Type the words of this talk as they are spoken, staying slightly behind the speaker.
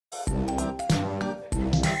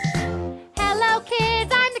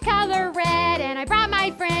the color red, and I brought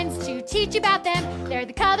my friends to teach about them. They're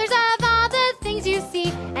the colors of all the things you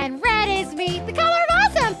see, and red is me, the color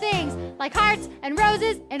of awesome things, like hearts and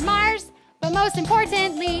roses and Mars, but most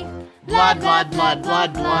importantly, blood, blood, blood,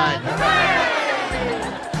 blood, blood.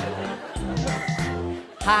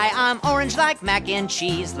 Hi, I'm orange like mac and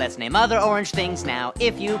cheese. Let's name other orange things now,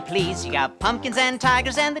 if you please. You got pumpkins and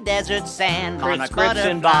tigers and the desert sand.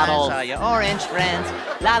 Prescription bottles are your orange friends.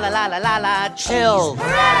 La la la la la la. Chill.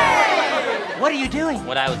 What are you doing?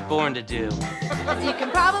 What I was born to do. As you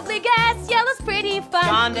can probably guess, yellow's pretty fun.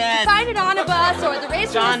 Jaundice. You can find it on a bus or the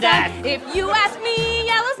race from the sun. Jaundice. If you ask me,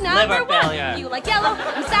 yellow's number Liver one. failure. If you like yellow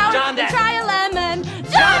and sour, then Jaundice. try a lemon.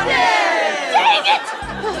 Jaundice! Dang it!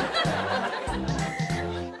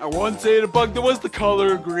 I once ate a bug that was the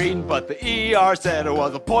color green, but the ER said it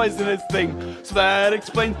was a poisonous thing. So that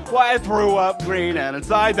explains why I threw up green, and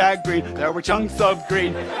inside that green there were chunks of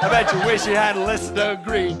green. I bet you wish you had listened to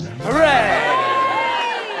green. Hooray!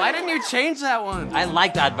 Why didn't you change that one? I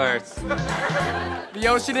like that verse. The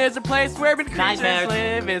ocean is a place where creatures Nightmares.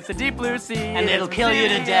 live. It's a deep blue sea. And it'll kill you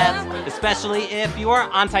to death, especially if you are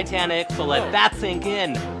on Titanic, so let that sink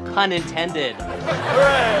in. Pun intended.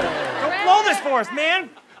 Don't blow this for us, man.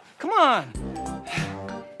 Come on.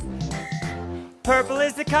 Purple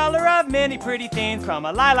is the color of many pretty things, from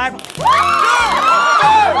a lilac.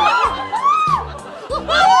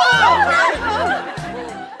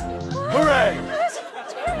 Hooray!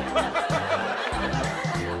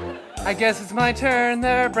 I guess it's my turn.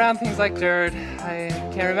 There are brown things like dirt. I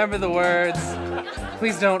can't remember the words.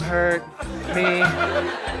 Please don't hurt me.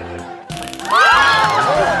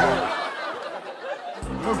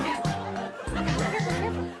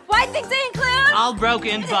 White things include All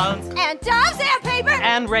broken bones and Dove sandpaper.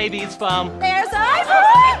 and rabies foam. There's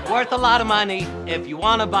ivory. Worth a lot of money. If you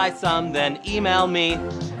want to buy some, then email me.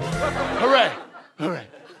 Hooray! Hooray!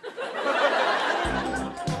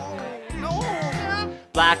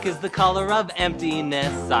 Black is the color of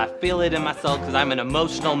emptiness. I feel it in my soul because I'm an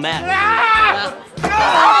emotional mess.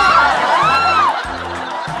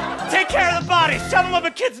 Take care of the body. Shove them up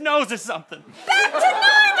a kid's nose or something. Back to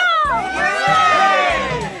normal.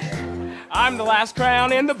 I'm the last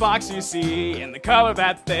crayon in the box you see, and the color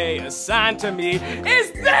that they assigned to me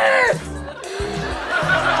is this!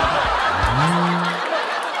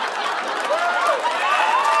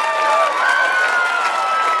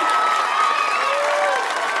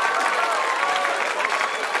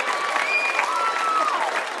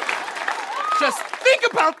 Just think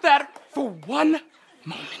about that for one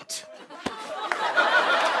moment.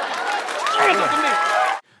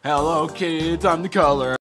 Hello, kids, I'm the color.